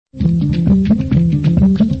andal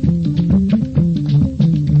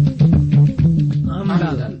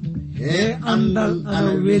he andal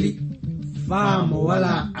ana weli faamo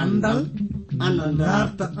wala andal ana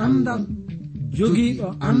darta andal jogiiɗo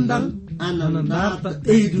andal ana darta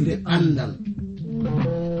ɓeydude andal.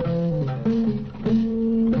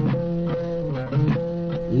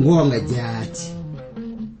 Ngonga jaati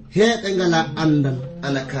heɓe ngala andal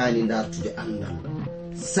ana kaani dartude andal,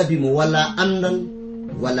 sabi mo wala andal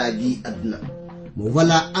wala bi adna, mo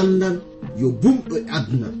wala andal yo bumɗo e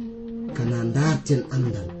adna. Kana darten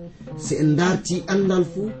andal, si en darti andal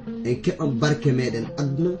fu en keɓan barke meɗen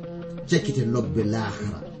adna, cakkite lobbe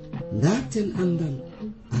lahara. Darten andal,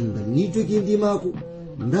 andal ni jogi ndimako.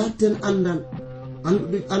 Darten andal,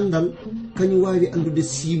 andude andal kañum wawi andude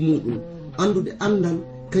simuɗum, andude andal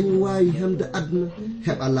kañum wawi hemde adna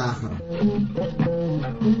heɓa lahara.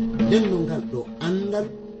 nden no ngal ɗo andal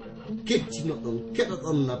kettino ɗon keɗa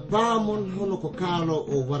ɗon na paamon hono ko kaalo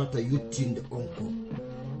o warata yuttinde on ko,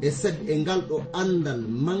 e sabi e ngal ɗo andal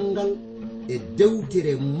mangal e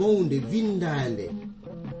dewtere mawnde windande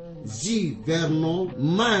J. Vernon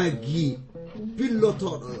Maagi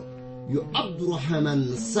pillotoɗo yo Abdourahman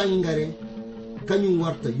Sangare, kañum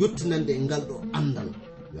warta yottinande e ngal ɗo andal.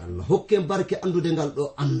 Yo Allah hokke barke andude ngal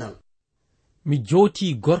ɗo andal. Mi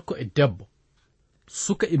jowti gorko e debbo,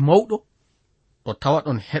 suka e mawɗo, ɗo tawa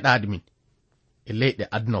ɗon heɗade min e leyɗe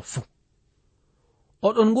aduna fuu.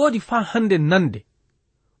 Oɗon ngoodi faa hande nande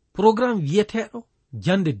programme wiyeteɗo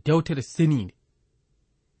jande dewtere seninde,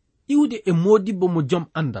 iwde e modibbo mo joom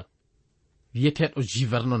andal wiyeteɗo J.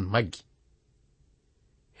 Vernon Maggi.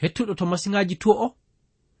 Hettuɗo to masiŋaji to o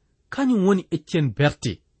kañum woni Etienne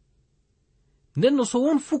Berté. Ndenno so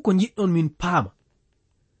won fuu ko jiɗɗon min paama,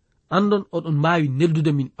 andon oɗon maawi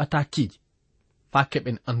neldude min ɓatakiji faa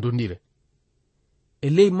keɓen andondire. E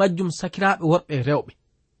ley majjum sakiraaɓe worɓe e rewɓe,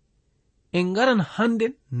 en ngaran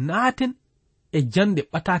handen naaten e jande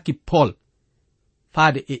ɓataki Paul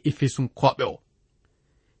faade e Efesu'en koɓe o.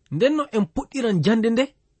 Ndenno en puɗɗiran jande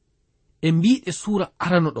nde e mbiɗe suura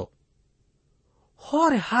arano ɗo.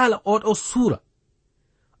 Hoore haala oɗo suura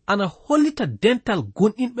ana hollita dental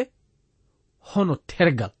gonɗinɓe hono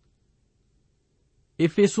tergal.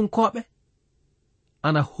 Efesu'en koɓe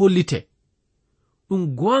ana hollite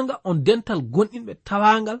ɗum gonga on dental gonɗinɓe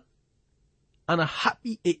tawangal ana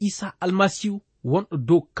haɓɓi e Isa almasihu wonɗo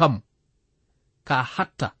dow kam ka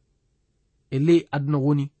hatta e ley aduna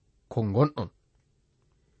woni ko gonɗon.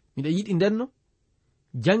 Miɗa yiɗi ndenno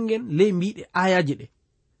jangen ley mbiɗe ayaje ɗe,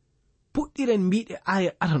 puɗɗiren mbiɗe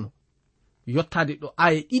aya arano yottade ɗo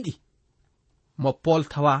aya ɗiɗi mo Paul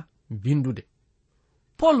tawa bindude.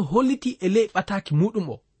 Paul holliti e ley ɓataki muɗum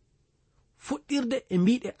o, fuɗɗirde e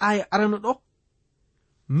mbiɗe aya arano ɗo: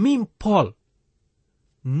 min Paul,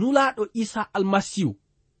 nulaɗo Isa almasihu,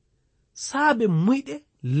 saabe muyɗe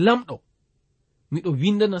lamɗo, miɗo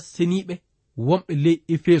windana seniɓe wonɓe ley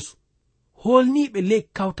Efesu, holniɓe ley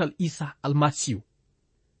kawtal Isa almasihu,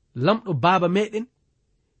 lamɗo baaba meɗen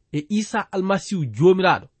e Isa almasihu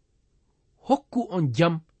jomiraɗo, hokku on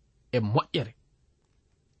jam e moƴƴere.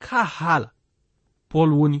 Ka haala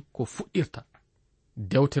Paul woni ko fuɗɗirta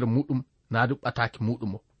dewtere muɗum naadu ɓataki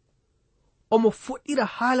muɗum o. Omo fuɗɗira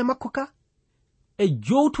haala makko ka e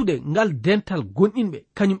jowtude ngal dental gonɗinɓe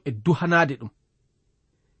kañum e duhanade ɗum.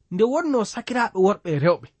 Nde wonno sakiraaɓe worɓe e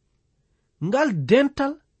rewɓe, ngal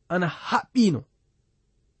dental ana haɓɓino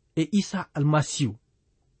e Isa almasihu.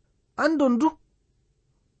 Andon du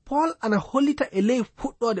Paul ana hollita e ley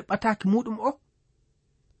fuɗɗode ɓataki muɗum o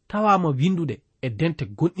tawama windude e dente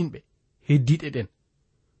gonɗinɓe heddiɗe ɗen.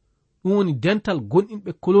 Ɗum woni dental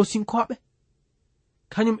gonɗinɓe Kolosinkoɓe,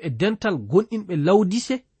 kañum e dental gonɗinɓe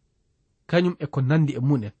Lawdise, kañum e ko nandi e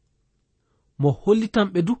munen. Mo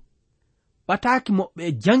hollitanɓe du ɓataki moɓɓe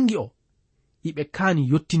e jangi o iɓe kaani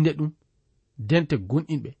yottinde ɗum dente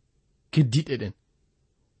gonɗinɓe keddiɗe ɗen.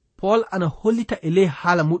 Paul ana hollita e ley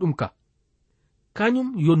haala muɗum ka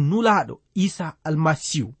kañum yo nulaɗo Isa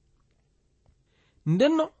almasihu.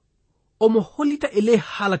 Ndenno omo hollita e ley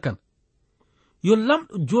haala kan yo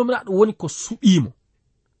lamɗo jomiraɗo woni ko suɓimo.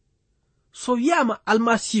 So wiyama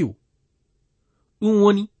almasihu, ɗum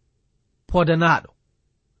woni podanaɗo,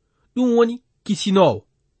 ɗum woni kisinowo.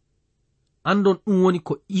 Andon ɗum woni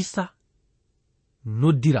ko Isa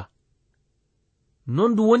noddira.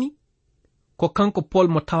 Non du woni ko kanko Paul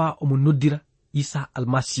mo tawa omo noddira Isa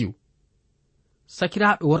almasihu.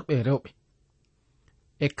 Sakiraaɓe worɓe e rewɓe,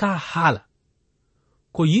 e ka haala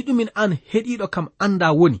ko yiɗumin an heɗiɗo kam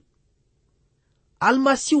anda woni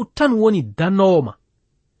almasihu tan woni dannowo ma.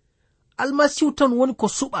 Almasihu tan woni ko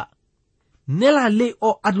suɓa nela ley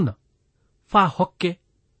o aduna faa hokke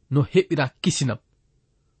no heɓira kisinam.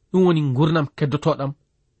 ɗum woni gurnam keddotoɗam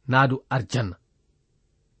naadu arjanna.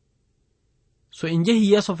 So en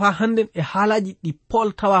jehi yeeso fa hannden e haalaji ɗi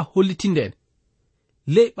Paul tawa hollitinde en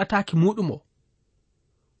ley ɓataaki muɗum o,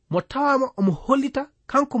 mo tawama omo hollita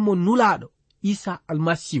kanko mo nulaaɗo Isa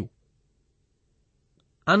almasihu.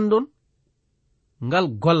 Andon ngal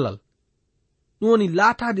gollal ɗum woni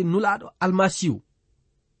laataade nulaaɗo almasihu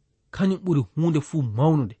kañum ɓuri hunde fuu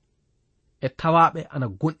mawnude e tawaaɓe ana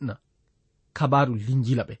gonɗina kabaru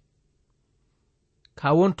linjila ɓe.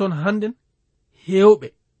 Ka wonton hannden heewɓe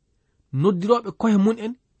noddiroɓe kohe mun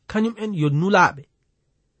en kañum en yo nulaaɓe,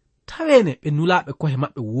 taweene ɓe nulaaɓe kohe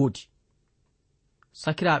maɓɓe woodi.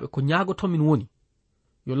 Sakiraaɓe, ko ñaagotomin woni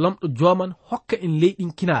yo lamɗo jooman hokka en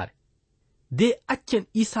leyɗin kinaare de accen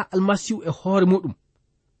Isa almasihu e hoore muɗum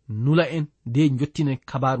nula en de jottinen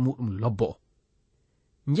kabaru muɗum lobbo o.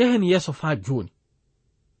 Njehen yeeso faa jooni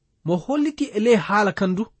mo holliti e ley haala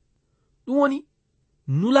kandu ɗum woni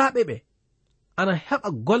nulaaɓe ɓe ana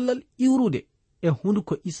heɓa gollal iwrude e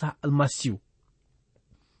hunduko Isa almasihu.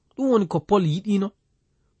 ɗum woni ko Paul yiɗino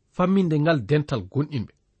famminde ngal dental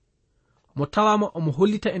gonɗinɓe. Mo tawama omo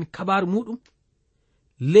hollita en kabaru muɗum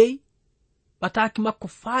ley ɓataaki makko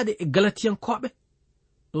faade e galatiyankoɓe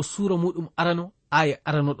ɗo suura muɗum arano aya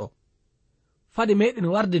arano ɗo. Fade meɗen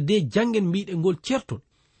warde de jangen mbiɗe ngol certol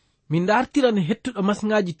min dartiran hettuɗo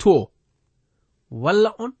masiŋaji to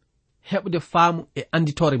walla on heɓde faamu e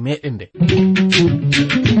anditore meɗen nde.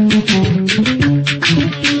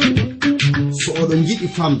 So oɗon jiɗi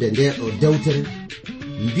famde nde ɗo dewtere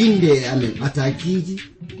binde e amen atakiji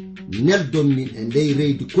neldon min e ndey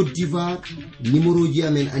reydi Côte d'Ivoire. Numéroji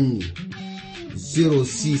amen anni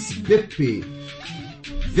 06 BP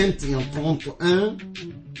 2131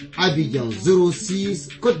 Abidjan 06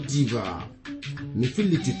 Côte d'Ivoire. Mi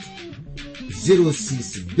fillititu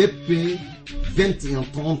 06 BP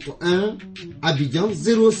 2131 Abidjan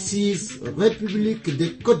 06 République de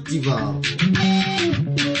Côte d'Ivoire.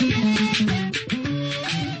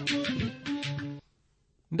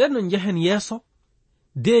 nden no njehen yeeso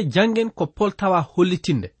de jangen ko Paul tawa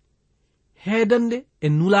hollitinde heedande e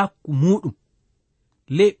nulaaku muɗum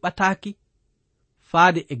ley ɓataaki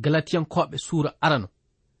faade e galatiyankoɓe suura arano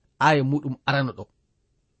aya muɗum arano ɗo.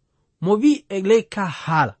 Mo wi e ley ka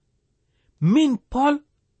haala, min Paul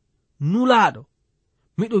nulaaɗo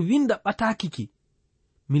miɗo winda ɓataaki ki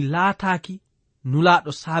mi laataaki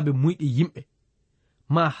nulaaɗo saabe muyɗe yimɓe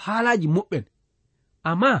ma haalaji moɓɓen,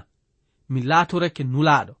 amma mi laatorake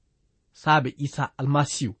nulaaɗo saabe Isa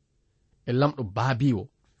almasihu e lamɗo baabiwo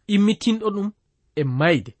immitinɗo ɗum e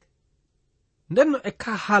mayde. Ndenno e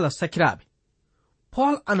ka haala sakiraaɓe,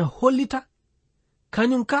 Paul ana hollita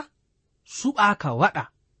kañum ka suɓaaka waɗa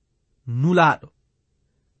nulaaɗo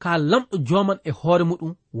ka lamɗo jooman e hoore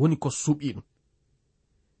muɗum woni ko suɓi ɗum.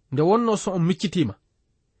 Nde wonno so on miccitima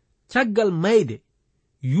caggal mayde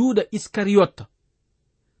Yuda Iskariyotta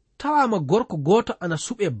tawama gorko goto ana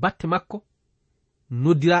suɓe batte makko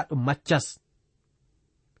noddiraɗo Maccas.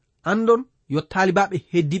 Andon yo taalibaɓe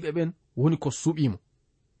heddiɓe ɓen woni ko suɓimo.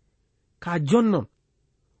 Ka jonnon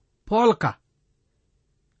Paul ka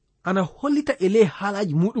ana hollita e ley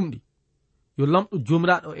haalaji muɗum ɗi yo lamɗo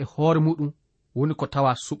jomiraɗo e hoore muɗum woni ko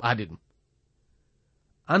tawa suɓade ɗum.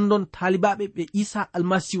 Andon taalibaɓe ɓe Isa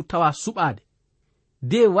almasihu tawa suɓade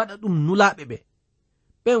de waɗa ɗum nulaɓe ɓe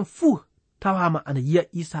ɓen fuu tawama ana yiya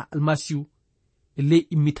Isa almasihu e ley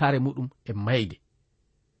immitare muɗum e mayde.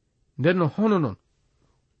 Nden no hono non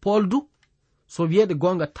Paul du so wiyede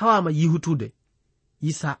gonga tawama yihutude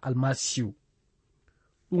Isa almasihu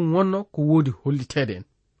ɗum wonno ko wodi hollitede en.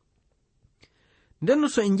 Nden no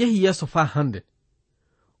so en jehi yeeso fa hande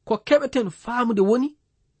ko keɓeten faamude woni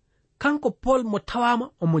kanko Paul mo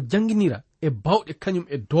tawama omo janginira e bawɗe kañum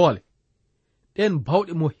e doole ɗen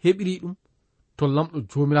bawɗe mo heɓiri ɗum to lamɗo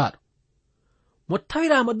jomiraɗo. Mo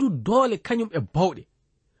tawirama du doole kañum e bawɗe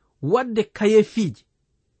wadde kayefiiji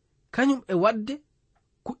kañum e wadde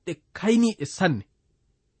kuɗɗe kayniɗe sanne.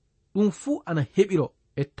 ɗum fuu ana heɓiro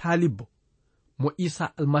e taalibbo mo Isa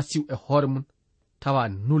almasihu e hoore mum tawa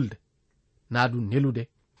nulde naadu nelude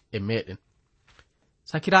e meɗen.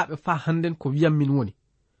 Sakiraaɓe fa hannden ko wiyam min woni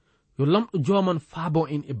yo lamɗo jooman faabon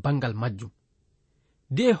en e bangal majjum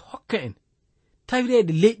de hokka en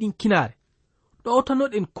tawireede leyɗin kinaare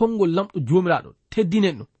ɗowtanoɗen konngol lamɗo joomiraɗo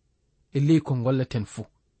teddinen ɗum e ley ko golleten fuu.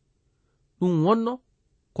 ɗum wonno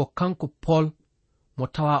ko kanko Paul mo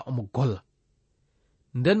tawa omo golla.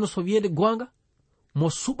 Ndenno so wiyeede goonga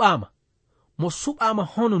mo suɓaama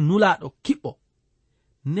hono nulaaɗo kiɓɓo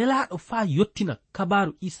nelaaɗo faa yottina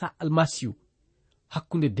kabaru Isa almasihu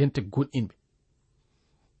hakkunde dente gonɗinɓe.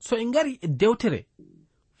 So en ngari e dewtere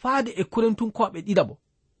faade e Korintunkoɓe ɗiɗaɓo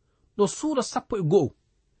ɗo suura 11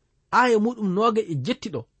 aya muɗum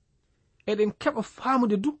 27 eɗen keɓa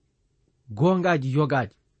faamude du gongaji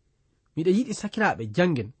yogaji. Miɗa yiɗi sakiraɓe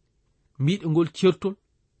jangen mbiɗe ngol certol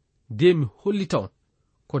de mi hollita on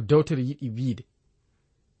ko dewtere yiɗi wiide.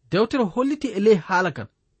 Dewtere holliti e ley haala kan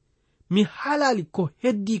mi haalali ko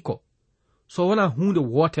heddi ko so wona hunde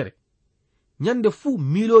wotere. Nyande fuu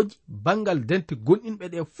miloji bangal dente gonɗinɓe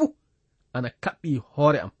ɗe fuu ana kaɓɓi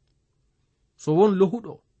hoore am. So won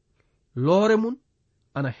lohuɗo loore mun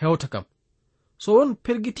ana hewta kam. So won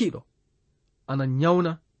pergitiɗo ana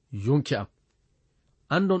nyawna yonki am.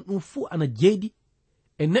 Andon ɗum fuu ana jeydi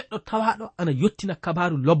e neɗɗo tawaɗo ana yottina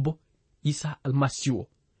kabaru lobbo Isa almasihu o.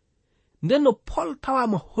 Nden no Paul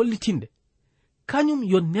tawama hollitinde kañum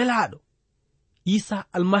yo nelaɗo Isa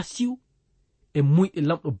almasihu e muyɗe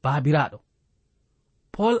lamɗo baabiraɗo.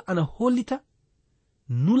 Paul ana hollita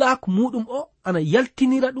nulako muɗum o ana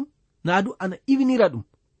yaltinira ɗum naadu ana iwinira ɗum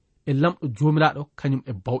e lamɗo jomiraɗo kañum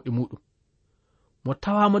e bawɗe muɗum. Mo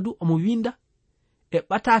tawama du omo winda e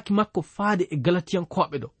ɓataki makko faade e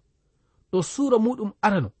galatiyankoɓe ɗo suura muɗum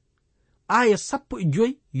arano aya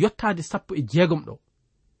 15 yottade 16 ɗo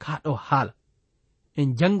ka ɗo haala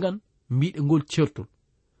en jangan mbiɗe ngol certol.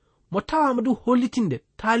 Mo tawama du hollitinde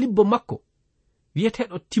talibbo makko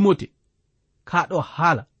wiyeteɗo Timote ka ɗo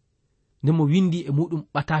haala nde mo windi e muɗum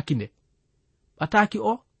ɓataki nde. Ɓataki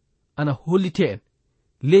o ana hollite en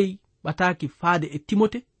ley ɓataki faade e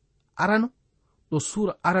Timote arano ɗo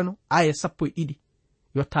suura arano aya 12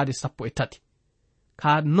 yottade 13.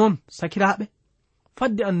 Ka non sakiraɓe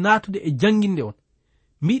fadde an natude e janginde on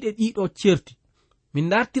miɗe ɗiɗo certi min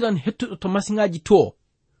dartiran hettuɗo to masiŋaji to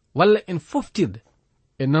walla en foftirde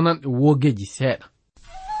e nananɗe wogeji seeɗa.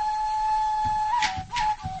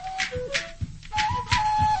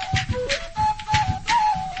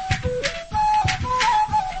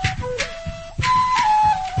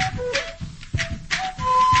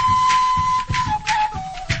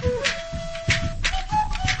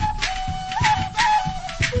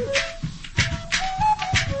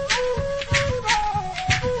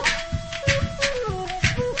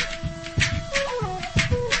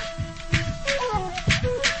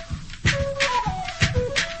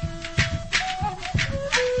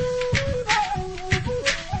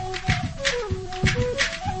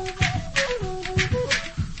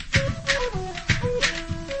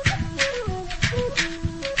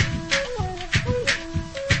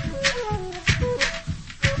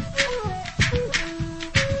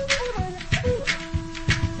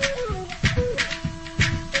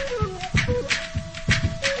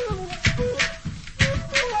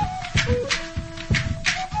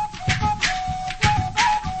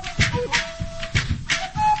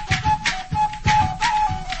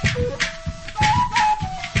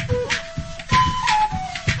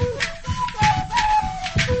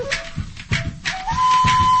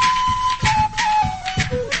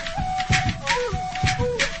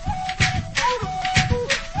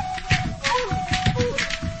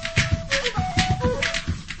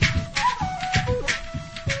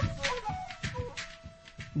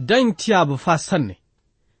 dañtiyaba fa sanne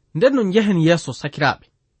nden non jehen yeso sakiraɓe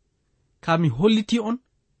ka mi holliti on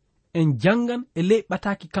en jangan e ley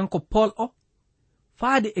ɓataki kanko Paul o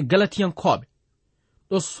faade e galatiyankoɓe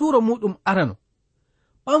ɗo suura muɗum arano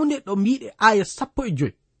ɓawde ɗo mbiɗe aya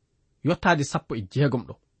 15 yottade 16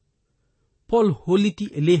 ɗo. Paul holliti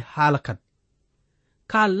e ley haala kan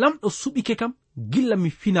ka lamɗo suɓike kam gilla mi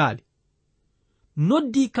finaali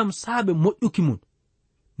noddi kam saabe moƴƴuki mun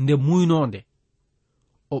nde muynonde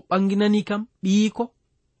o ɓanginani kam ɓiyiko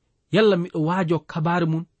yalla miɗo waajo kabaru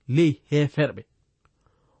mun ley heferɓe.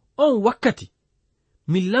 On wakkati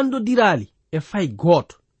mi landodirali e fay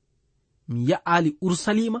gooto mi ya'ali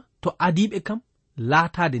Urusalima to adiɓe kam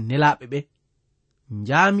laatade nelaɓe ɓe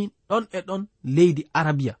njaamin ɗon e ɗon leydi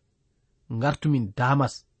Arabiya ngartumin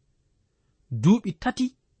Damas duuɓi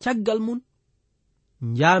 3 caggal mun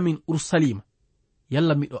njaamin Urusalima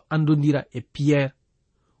yalla miɗo andodira e Pierre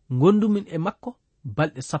gondumin e makko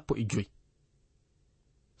balɗe 15.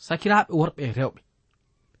 Sakiraɓe worɓe e rewɓe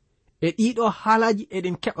e ɗiɗo haalaji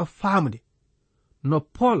eɗen keɓa faamude no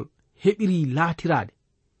Paul heɓiri laatirade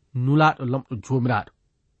nulaɗo lamɗo jomiraɗo.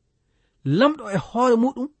 Lamɗo e hoore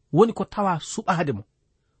muɗum woni ko tawa suɓade mo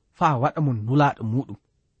faa waɗa mo nulaɗo muɗum.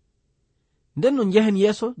 Nden no jehen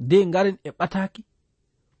yeeso de ngaren e ɓataki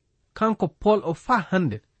kanko Paul o faa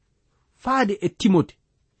hande faade e Timote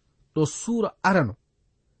ɗo suura arano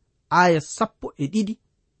aya 12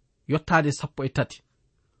 yottade 13.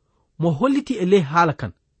 Mo holliti e ley haala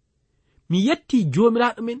kan mi yetti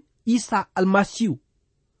jomiraɗo men Isa almasihu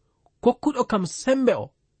kokkuɗo kam sembe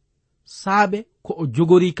o saabe ko o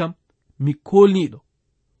jogori kam mi kolniɗo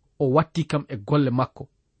o watti kam e golle makko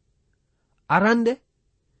arande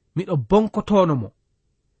miɗo bonkotono mo,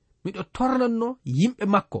 miɗo tornanno yimɓe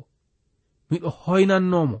makko, miɗo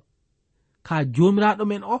hoynannomo. Ka jomiraɗo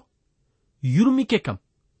men o yurmike kam,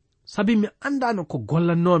 sabi mi andano ko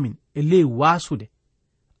gollannomin e ley wasude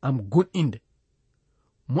am gonɗinde.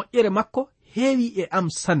 Moƴƴere makko heewi e am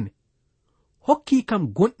sanne, hokki kam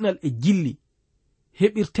gonɗinal e jilli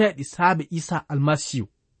heɓirteɗi saabe Isa almasihu.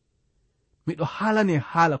 Miɗo haalane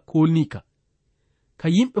haala kolnika ka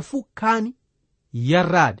yimɓe fuu kaani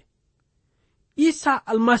yarrade. Isa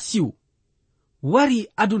almasihu wari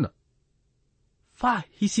aduna faa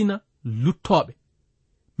hisina luttoɓe,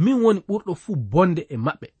 min woni ɓurɗo fuu bonde e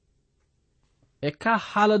maɓɓe. E ka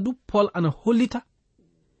haala du Pol ana hollita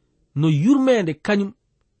no yurmede kañum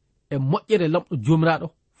e moƴƴere lamɗo jomiraɗo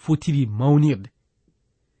fotiri mawnirde.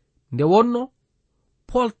 Nde wonno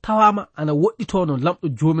Pol tawama ana woɗɗitono lamɗo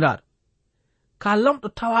jomiraɗo, ka lamɗo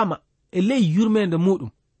tawama e ley yurmede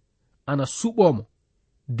muɗum ana suɓomo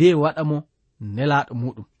de waɗa mo nelaɗo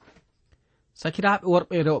muɗum. Sakiraɓe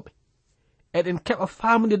worɓe e rewɓe, eɗen keɓa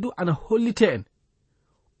famude du ana hollite en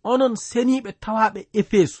onon seniɓe tawaɓe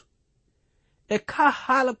Efesu, e ka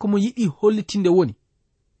haala komo yiɗi hollitinde woni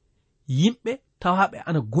yimɓe tawaɓe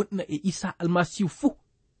ana gonɗina e Isa almasihu fuu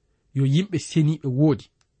yo yimɓe seniɓe woodi,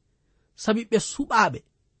 sabi ɓe suɓaɓe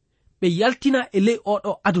ɓe yaltina e ley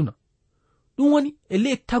oɗo aduna. Ɗum woni e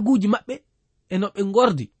ley taguji maɓɓe e no ɓe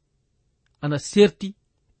gordi ana serti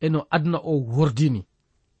e no aduna o wordini.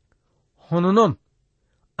 Hono noon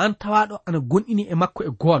an tawaɗo ana gonɗini e makko e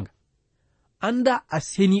goonga, anda a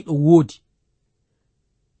seniɗo woodi.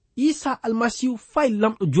 Isa almasihu fay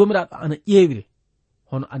lamɗo jomiraɗo ana ƴeewire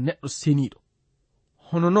hono a neɗɗo seniɗo.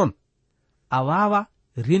 Hono noon a wawa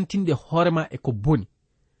rentinde hoorema e ko boni,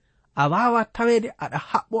 a wawa tawede aɗa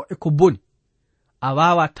haɓɓo e ko boni, a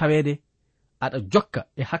wawa tawede aɗa jokka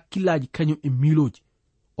e hakkillaji kañum e miiloji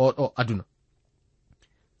oɗo aduna.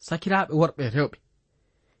 Sakiraɓe worɓe rewɓe,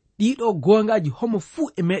 ɗiɗo gongaji homo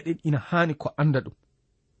fuu e meɗen ina hani ko anda ɗum.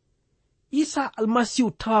 Isa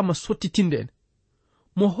almasihu tawama sottitinde en,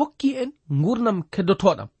 mo hokki en gurnam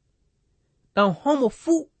keddotoɗam, ɗan homo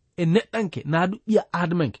fuu e neɗɗanke naadu ɓiya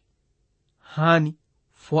adamanke hani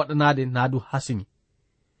foɗanade naadu hasini.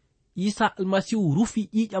 Isa almasihu rufi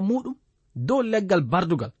ƴiƴa muɗum dow leggal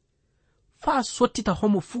bardugal faa sottita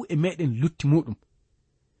homo fuu e meɗen lutti muɗum.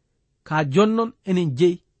 Ka jonnon enen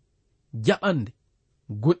jeyi jaɓande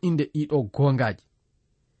gonɗinde ɗiɗo gongaji.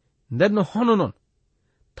 Ndenno hono non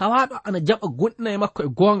tawaɗo ana jaɓa gonɗina e makko e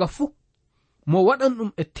gonga fuu, mo waɗan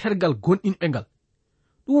ɗum e tergal gonɗinɓe ngal.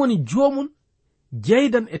 Ɗum woni jomum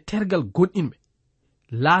jeydan e tergal gonɗinɓe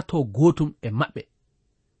laato gotum e maɓɓe.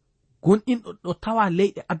 Gonɗinɗo ɗo tawa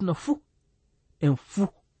leyɗe aduna fuu, en fuu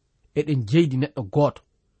eɗen jeydi neɗɗo goto,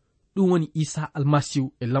 ɗum woni Isa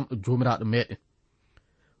almasihu e lamɗo jomiraɗo meɗen.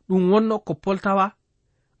 Ɗum wonno ko Pol tawa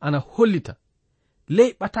ana hollita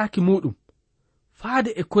ley ɓataki muɗum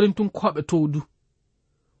faade e Korintunkoɓe to du,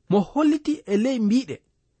 mo holliti e ley mbiɗe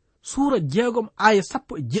suura 6 aya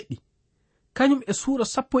 17, kañum e suura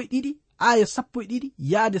 12 aya 12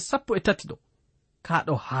 yaade 13 ɗo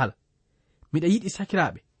kaɗo haala. Miɗa yiɗi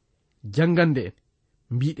sakiraɓe jangande en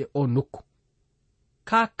mbiɗe o nokku.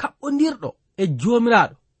 Ka kaɓɓodirɗo e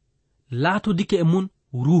jomiraɗo laatodike e mun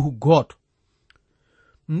ruhu goto.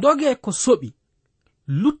 Ndoge ko soɓi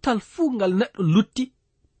luttal fuu ngal neɗɗo lutti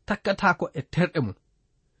takkatako e terɗe mun.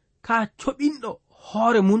 Ka coɓinɗo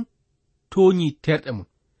hoore mun toñi terɗe mun.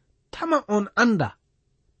 Tama on anda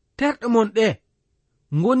terɗe mon ɗe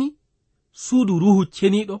ngoni suudu ruhu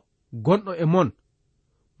ceniɗo gonɗo e mon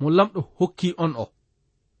mo lamɗo hokki on o.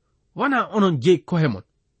 Wana onon jeyi kohe mon,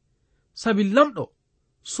 sabi lamɗo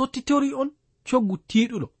sottitori on coggu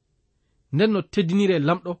tiiɗuɗo, nden no teddinire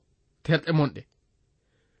lamɗo terɗe mon ɗe.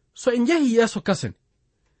 So en jehi yeeso kasen,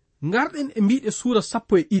 ngarɗen e mbiɗe suura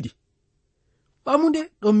 12 ɓamude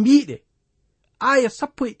ɗo mbiɗe aya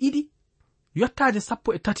 12 yottade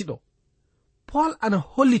 13 ɗo. Pol ana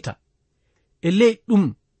hollita e ley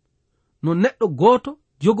ɗum no neɗɗo goto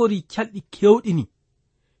jogori calɗi kewɗini,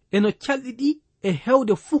 e no calɗi ɗi e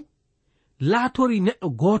hewde fuu laatori neɗɗo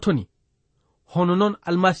goto ni, hono noon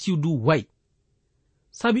almasihu du wayi.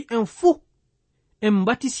 Sabi en fuu en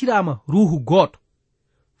batisirama ruhu goto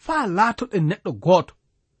faa laatoɗen neɗɗo goto,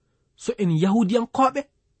 so en yahudiyankoɓe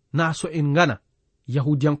na so en ngana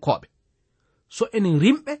yahudiyankoɓe, so en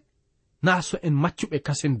rimɓe na so en maccuɓe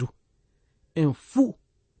kasen du, en fuu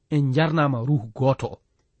en jarnama ruhu goto o.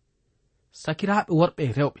 Sakiraɓe worɓe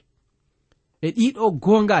e rewɓe, e ɗiɗo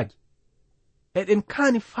gongaji eɗen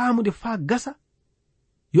kaani faamude faa gasa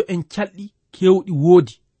yo en calɗi kewɗi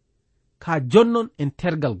woodi, ka jonnon en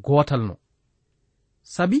tergal gotal no,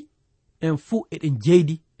 sabi en fuu eɗen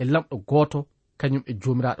jeydi e lamɗo gooto kañum e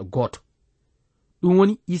jomiraɗo gooto. ɗum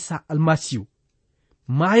woni Isa almasihu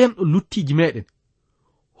mayanɗo luttiji meɗen,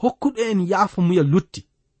 hokkuɗo en yaafa muya lutti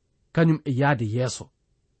kañum e yaade yeeso.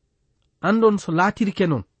 Andon so laatirike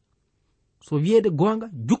non, so wiyeede gonga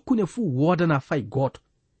jukkune fuu wodana fay gooto,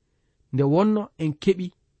 nde wonno en keɓi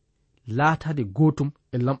laatade gootum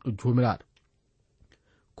e lamɗo jomiraɗo.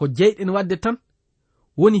 ko jeyɗen wadde tan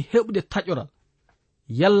woni heɓude taƴoral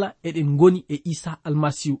yalla eɗen goni e Isa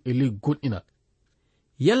almasihu e ley gonɗinal,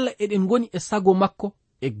 yalla eɗen goni e sago makko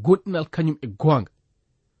e gonɗinal kañum e goonga.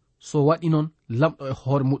 So waɗi noon lamɗo e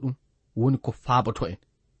hoore muɗum woni ko faaboto en.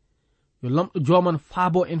 Yo lamɗo joman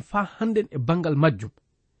faabo en faa hannden e bangal majjum,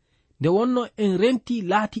 nde wonno en renti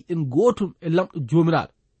laati en gootum e lamɗo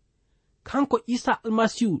jomiraɗo. Kanko Isa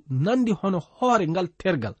almasihu nandi hono hoore ngal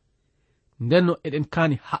tergal, ndenno eɗen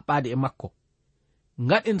kaani haɓɓaade e makko,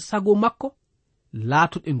 ngaɗen sago makko,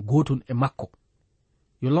 laatuɗen gooton e makko.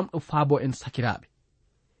 Yo lamɗo faabo en sakiraaɓe,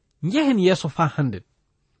 njehen yeeso faa hannden.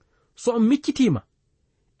 So on miccitiima,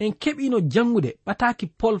 en keɓino jangude ɓataaki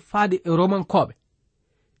Pol faade e Romankoɓe,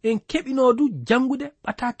 en keɓino du jangude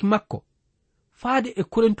ɓataaki makko faade e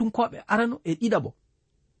Korintunkoɓe arano e ɗiɗaɓo,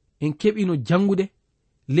 en keɓino jangude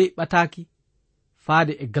ley ɓataaki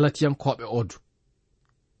faade e Galatiyankoɓe odu.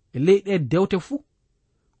 E ley ɗe dewte fuu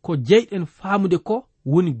ko jeyɗen faamude ko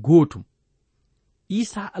woni gootum: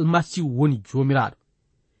 Isa almasihu woni jomiraɗo.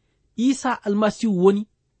 Isa almasihu woni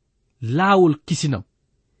laawol kisinam.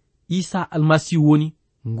 Isa almasihu woni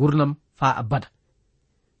gurnam faa abada.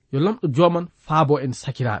 Yo lamɗo joman faabo en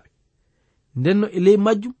sakiraaɓe, ndenno e ley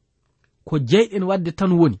majjum ko jeyɗen wadde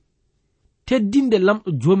tan woni teddinde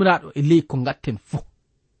lamɗo jomiraɗo e ley ko gatten fuu.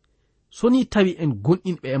 So ni tawi en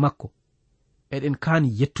gonɗinɓe e makko, eɗen kaani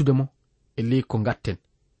yettude mo e ley ko gatten.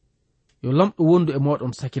 Yo lamɗo wondu e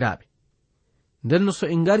moɗon sakiraaɓe, ndenno so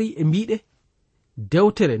en ngari e mbiɗe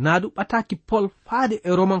dewtere naadu ɓataaki Pol faade e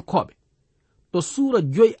Romankoɓe ɗo suura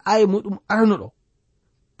 5 aya muɗum arno ɗo,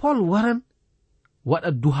 Pol waran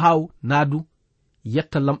waɗa duhaw naadu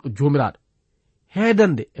yetta lamɗo jomiraɗo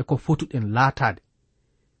heedande e ko fotuɗen laataade.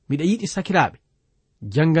 Miɗa yiɗi sakiraaɓe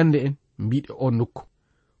jangande en mbiɗe o nokku.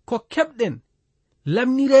 Ko keɓɗen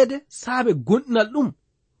lamnireede saabe gonɗinal ɗum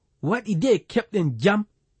waɗi de keɓɗen jam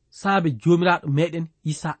saabe jomiraɗo meɗen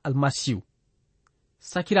Isa almasihu.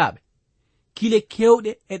 Sakiraaɓe, kile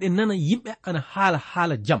kewɗe eɗen nana yimɓe ana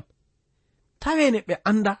haala jam, tawene ɓe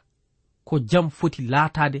anda ko jam foti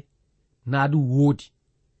laataade naadu woodi.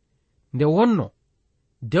 Nde wonno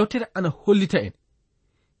dewtere ana hollita en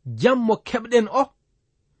jam mo keɓɗen o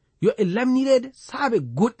yo e lamnireede saabe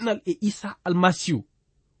gonɗinal e Isa almasihu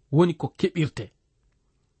woni ko keɓirte.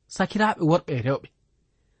 Sakiraaɓe worɓe e rewɓe,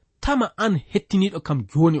 tama an hettiniɗo kam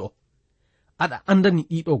joni o, aɗa andani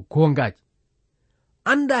ɗiɗo gongaji.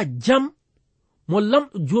 Anda jam mo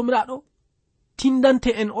lamɗo jomiraɗo tindante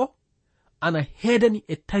en o ana heedani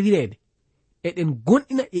e tawireede eɗen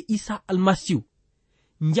gonɗina e Isa almasihu,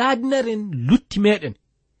 jaadinaren lutti meɗen,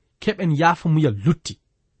 keɓen yaafa muya lutti.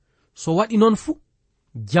 So waɗi noon fuu,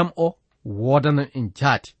 jam o wodanan en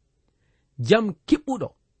jaati. Jam kiɓɓuɗo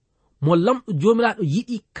mo lamɗo jomiraɗo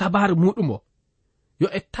yiɗi kabaru muɗum o, yo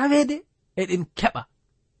e taweede eɗen keɓa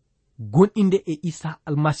gonɗinde e Isa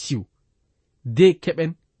almasihu, de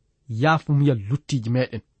keɓen yaafa muya luttiji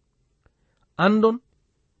meɗen. Andon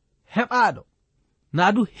heɓaɗo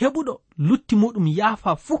naadu heɓuɗo lutti muɗum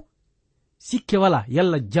yaafa fuu, sikke wala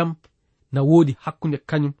yalla jam na woodi hakkunde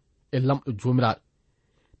kañum e lamɗo jomiraɗo.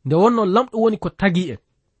 Nde wonno lamɗo woni ko tagi en,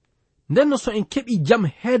 ndenno so en keɓi jam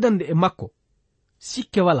heedande e makko,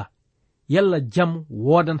 sikke wala yalla jam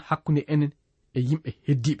woodan hakkunde enen e yimɓe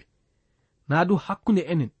heddiɓe, naadu hakkunde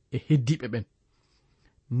enen e heddiɓe ɓen.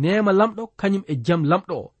 Nema lamɗo kañum e jam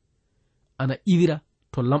lamɗo o ana iwira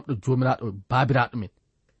to lamɗo jomiraɗo baabiraɗo men.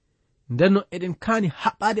 Ndenno eɗen kaani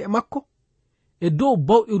haɓɓade e makko e dow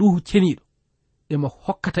bawɗe ruhu ceniɗo ɗemo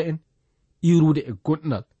hokkata en iwrude e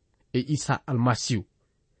gonɗinal e Isa almasihu.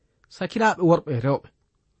 Sakiraaɓe worɓe e rewɓe,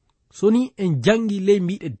 so ni en jangi ley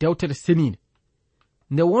mbiɗe dewtere senine,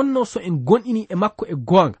 nde wonno so en gonɗini e makko e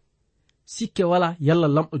goonga, sikke wala yalla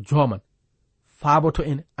lamɗo joman faaboto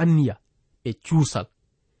en anniya e cuusal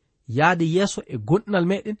yaade yeeso e gonɗinal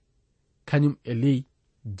meɗen kañum e ley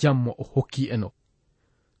jammo o hokki en o.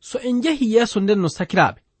 So en jehi yeeso nden no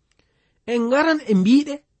sakiraaɓe, en ngaran e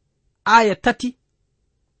mbiɗe aya 3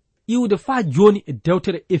 iwde faa joni e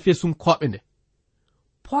dewtere Efesu'en nde.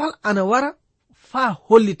 Pol ana wara faa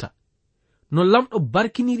hollita no lamɗo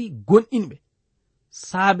barkiniri gonɗinɓe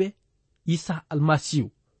saabe Isa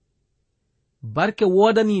almasihu. Barke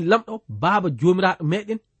wodani lamɗo baaba jomiraɗo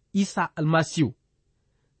meɗen Isa almasihu,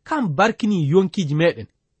 kam barkini yonkiji meɗen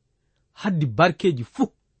haddi barkeji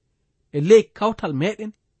fuu e ley kawtal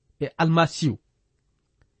meɗen e almasihu.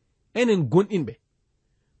 Enen gonɗinɓe,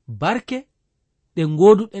 barke ɗe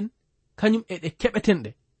goduɗen kañum e ɗe keɓeten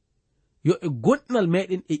ɗe yo e gonɗinal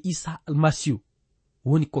meɗen e Isa almasihu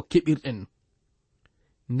woni ko keɓirɗen.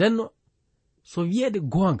 Ndenno so wiyeede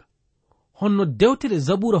goonga honno dewtere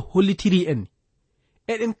zabura hollitiri en ni,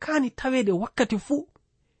 eɗen kaani taweede wakkati fuu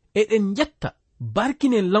eɗen jetta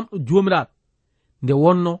barkinen lamɗo jomiraɗo nde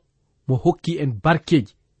wonno mo hokki en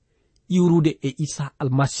barkeji iwrude e Isa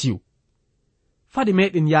almasihu. Fade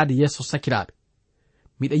meɗen yaade yeeso sakiraaɓe,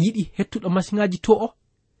 miɗa yiɗi hettuɗo masiŋaji to o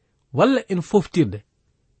walla en foftirde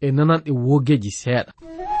e nananɗe wogeji seeɗa.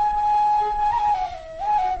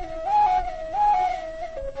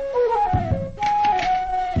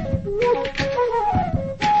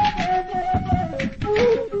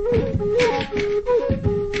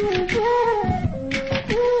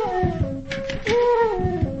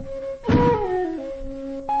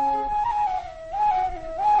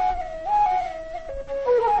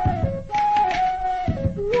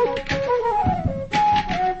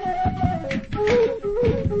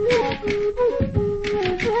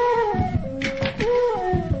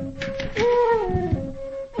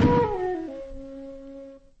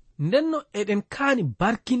 Ndenno eɗen kaani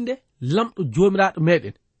barkinde lamɗo jomiraɗo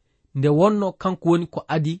meɗen nde wonno kanko woni ko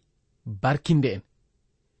adi barkinde en.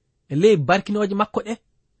 E ley barkinoje makko ɗe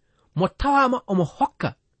mo tawama omo hokka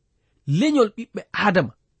leñol ɓiɓɓe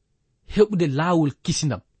adama heɓude laawol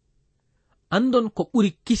kisindam. Andon ko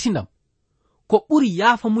ɓuri kisindam, ko ɓuri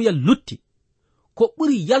yaafamuyal lutti, ko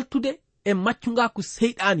ɓuri yaltude e maccungaku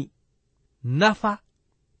seyɗani nafa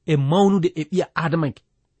e mawnude e ɓiya adamanke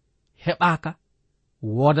heɓaka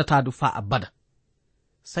wodataadu fa abada.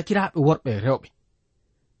 Sakiraaɓe worɓe rewɓe,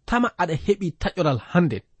 tama aɗa heɓi taƴoral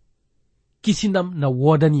hande kisindam na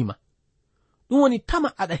wodanima. Ɗum woni tama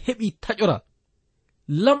aɗa heɓi taƴoral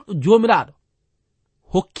lamɗo jomiraɗo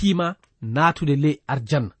hokkima natude ley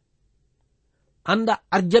arjanna. Anda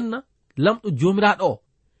arjanna lamɗo jomiraɗo o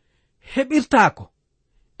heɓirtako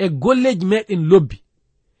e golleji meɗen lobbi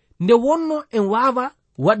nde wonno en wawa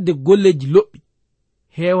wadde golleji lobbi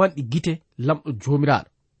hewanɗi gite lamɗo jomiraɗo.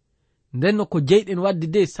 Ndenno ko jeyɗen wadde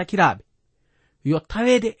de sakiraaɓe yo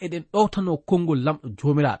taweede eɗen ɗowtano konngol lamɗo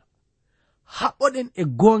jomiraɗo, haɓɓoɗen e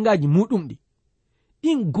gongaji muɗum ɗi.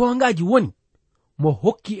 Ɗin gongaji woni mo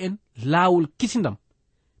hokki en laawol kisindam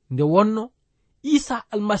nde wonno Isa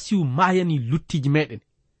almasihu mayani luttiji meɗen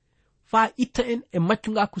fa itta en e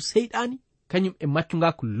maccungaku seyɗani kañum e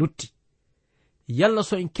maccungaku lutti. Yalla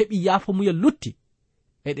so en keɓi yaafamuya lutti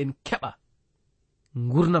eɗen keɓa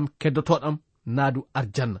gurnam keddotoɗam naadu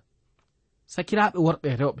arjanna. Sakiraaɓe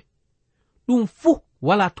worɓe rewɓe, ɗum fuu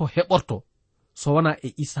wala to heɓorto so wona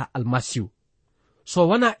e Isa almasihu, so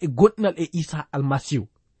wona e gonɗinal e Isa almasihu.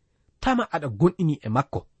 Tama aɗa gonɗini e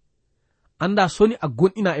makko. Anda soni a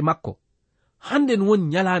gonɗina e makko, handen woni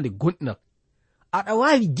nyalande gonɗinal. Aɗa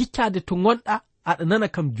wawi jiccade to gonɗa aɗa nana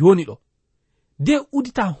kam joni ɗo, de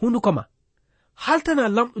udita hunduko ma haltana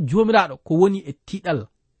lamɗo jomiraɗo ko woni e tiɗalla,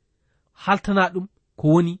 haltana ɗum ko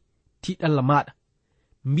woni tiɗalla maɗa,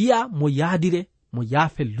 mbiya mo yaadire mo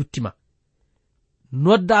yaafe luttima,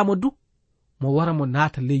 noddamo du mo wara mo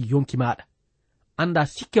naata ley yonki maɗa. Anda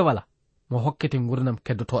sikke wala mo hokkete gurdam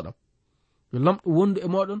keddotoɗam. Yo lamɗo wondu e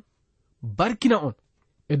moɗon, barkina on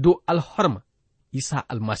e dow alhorma Isa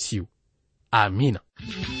almasihu. Amina.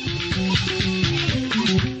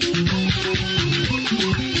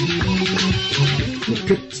 ko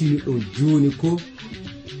kettiniɗo joni ko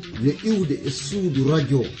yo iwde e suudu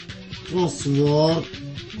radio transworld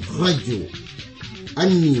radio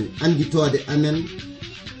anni anditode amen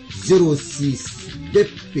 06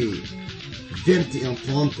 BP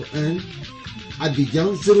 2131 Abidjan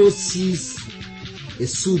 06 e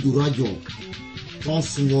suudu radio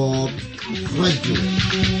transworld radio.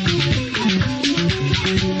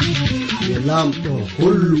 Yo lamɗo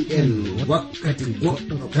hollu en wakkati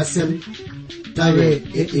goɗɗo kasel tawe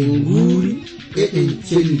eɗen nguuri eɗen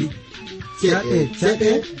celli ceɗe ceɗe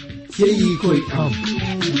ceyi koye am.